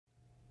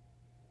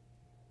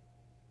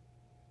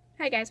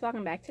Hi guys,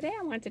 welcome back. Today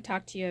I wanted to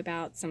talk to you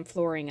about some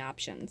flooring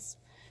options.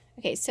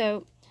 Okay,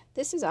 so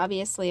this is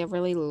obviously a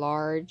really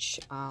large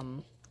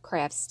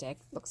craft stick.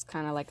 Looks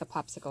kind of like a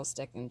popsicle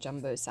stick in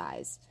jumbo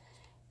size.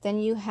 Then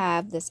you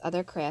have this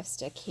other craft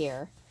stick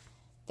here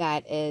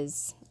that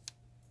is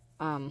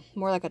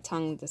more like a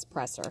tongue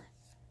dispresser.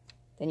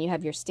 Then you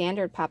have your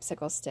standard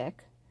popsicle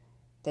stick.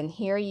 Then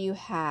here you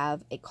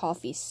have a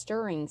coffee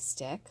stirring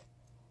stick,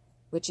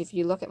 which if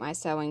you look at my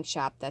sewing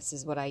shop, this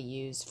is what I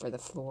use for the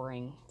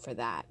flooring for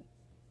that.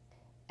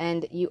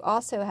 And you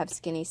also have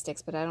skinny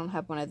sticks, but I don't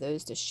have one of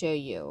those to show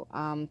you.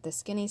 The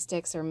skinny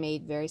sticks are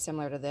made very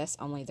similar to this,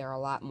 only they're a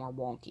lot more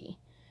wonky.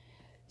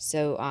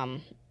 So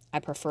I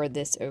prefer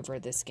this over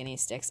the skinny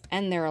sticks,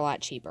 and they're a lot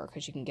cheaper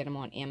because you can get them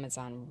on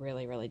Amazon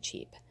really, really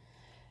cheap.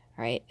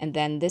 All right, and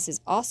then this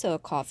is also a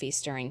coffee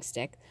stirring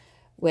stick,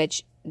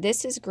 which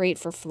this is great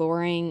for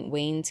flooring,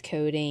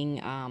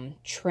 wainscoting,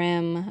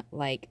 trim,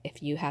 like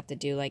if you have to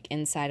do like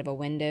inside of a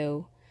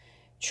window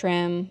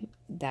trim,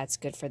 that's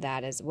good for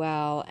that as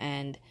well.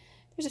 And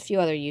there's a few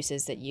other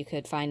uses that you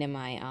could find in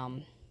my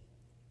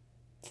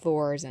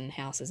floors and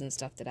houses and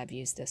stuff that I've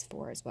used this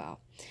for as well.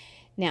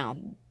 Now,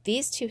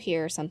 these two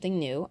here are something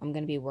new. I'm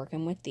going to be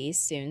working with these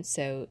soon,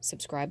 so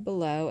subscribe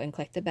below and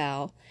click the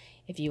bell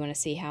if you want to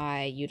see how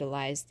I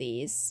utilize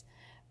these.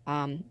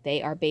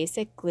 They are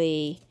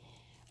basically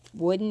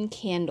wooden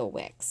candle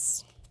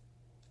wicks,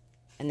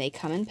 and they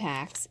come in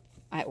packs.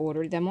 I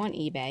ordered them on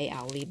eBay.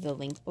 I'll leave the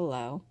link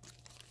below.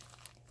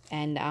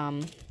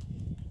 And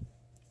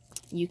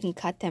you can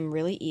cut them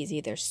really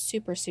easy. They're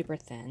super, super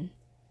thin.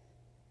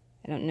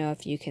 I don't know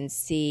if you can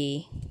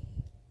see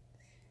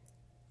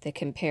the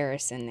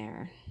comparison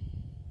there,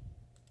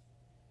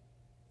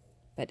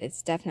 but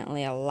it's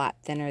definitely a lot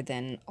thinner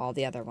than all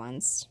the other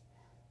ones.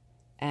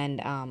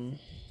 And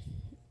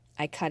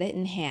I cut it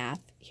in half.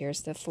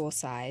 Here's the full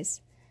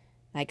size.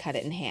 I cut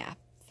it in half.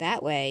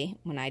 That way,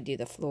 when I do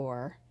the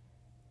floor,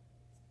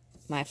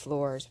 my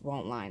floors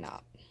won't line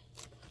up.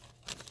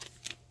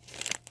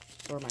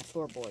 Or my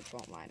floorboards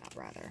won't line up,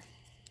 rather.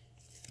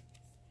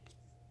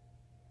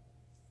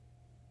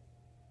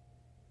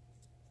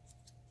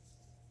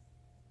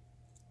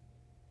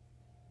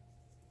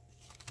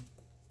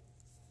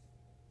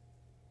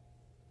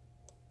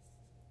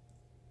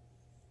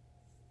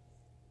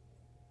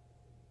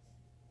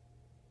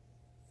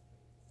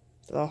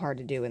 It's a little hard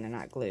to do when they're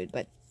not glued,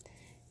 but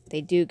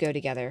they do go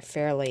together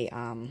fairly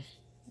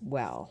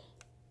well.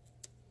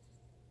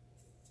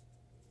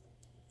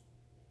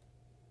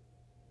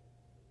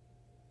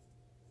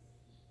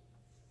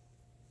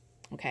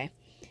 Okay,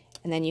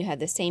 and then you have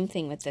the same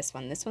thing with this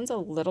one. This one's a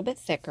little bit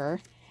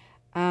thicker.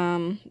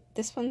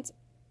 This one's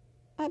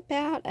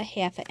about a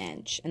 ½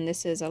 inch, and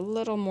this is a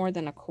little more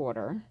than a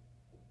quarter.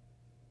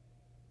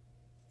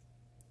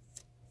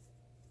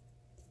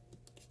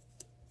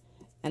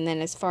 And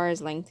then as far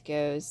as length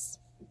goes,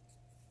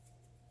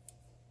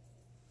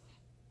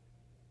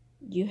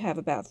 you have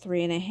about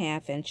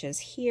 3½ inches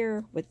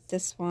here with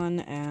this one,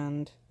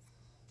 and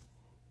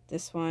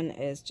this one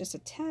is just a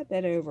tad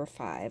bit over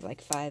 5,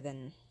 like 5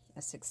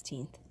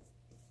 1/16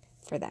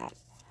 for that.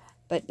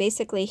 But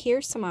basically,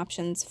 here's some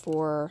options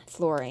for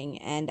flooring,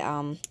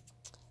 and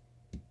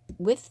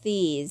with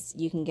these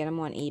you can get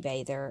them on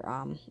eBay. They're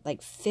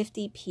like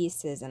 50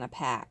 pieces in a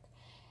pack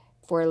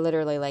for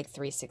literally like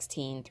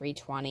 $3.16,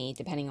 $3.20,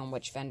 depending on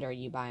which vendor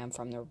you buy them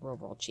from. They're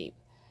real cheap,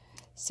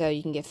 so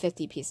you can get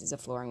 50 pieces of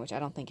flooring, which I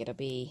don't think it'll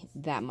be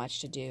that much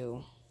to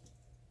do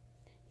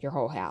your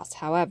whole house.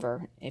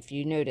 However, if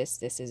you notice,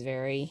 this is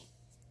very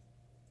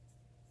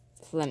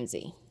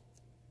flimsy.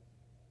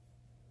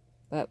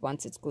 But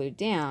once it's glued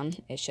down,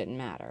 it shouldn't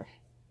matter.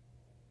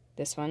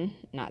 This one,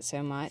 not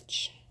so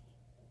much.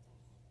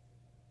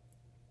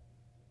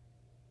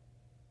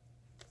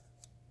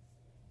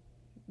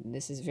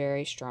 This is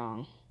very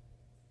strong.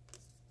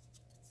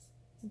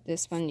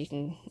 This one,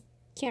 you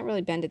can't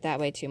really bend it that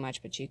way too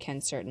much, but you can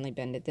certainly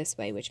bend it this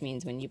way, which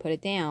means when you put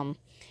it down,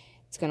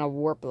 it's going to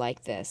warp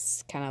like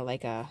this, kind of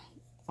like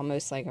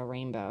almost like a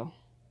rainbow.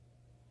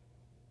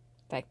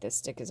 In fact, this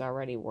stick is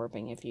already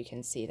warping, if you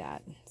can see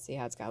that. See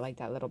how it's got like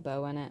that little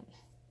bow in it?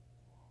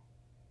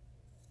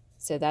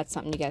 So that's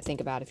something you got to think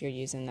about if you're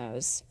using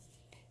those.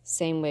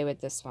 Same way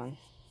with this one.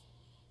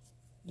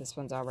 This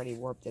one's already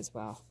warped as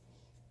well.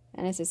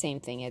 And it's the same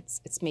thing.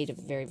 It's made of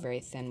very,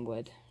 very thin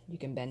wood. You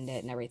can bend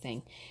it and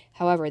everything.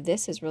 However,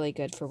 this is really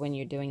good for when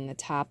you're doing the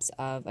tops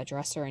of a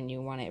dresser and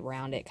you want it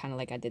round it, kind of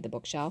like I did the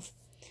bookshelf.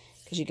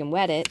 Because you can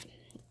wet it,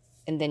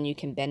 and then you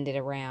can bend it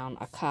around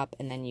a cup,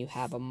 and then you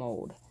have a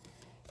mold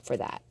for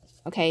that.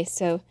 Okay,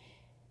 so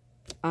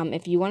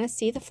if you want to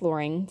see the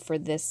flooring for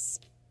this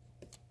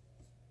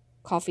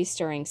coffee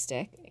stirring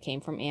stick, it came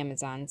from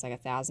Amazon. It's like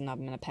 1,000 of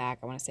them in a pack.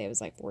 I want to say it was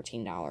like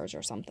 $14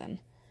 or something.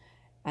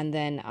 And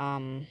then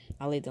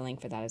I'll leave the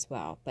link for that as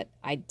well. But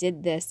I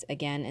did this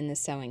again in the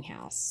sewing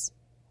house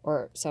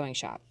or sewing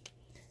shop.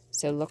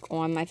 So look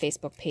on my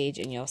Facebook page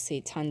and you'll see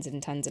tons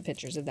and tons of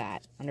pictures of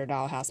that under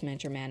Dollhouse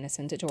Miniature Madness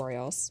and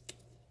Tutorials.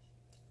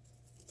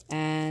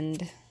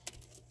 And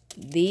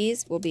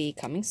these will be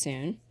coming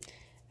soon.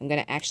 I'm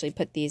going to actually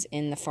put these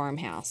in the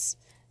farmhouse.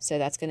 So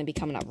that's going to be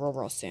coming up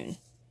real soon.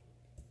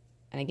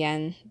 And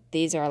again,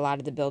 these are a lot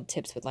of the build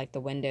tips with like the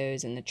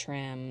windows and the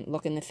trim.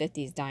 Look in the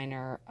 50s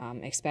diner,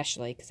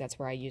 especially, because that's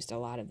where I used a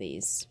lot of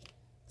these.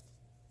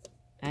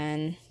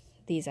 And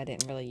these I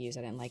didn't really use.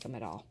 I didn't like them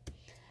at all.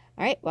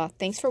 Alright, well,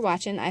 thanks for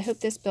watching. I hope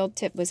this build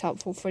tip was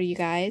helpful for you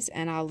guys,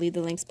 and I'll leave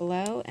the links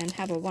below, and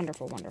have a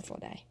wonderful, wonderful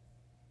day.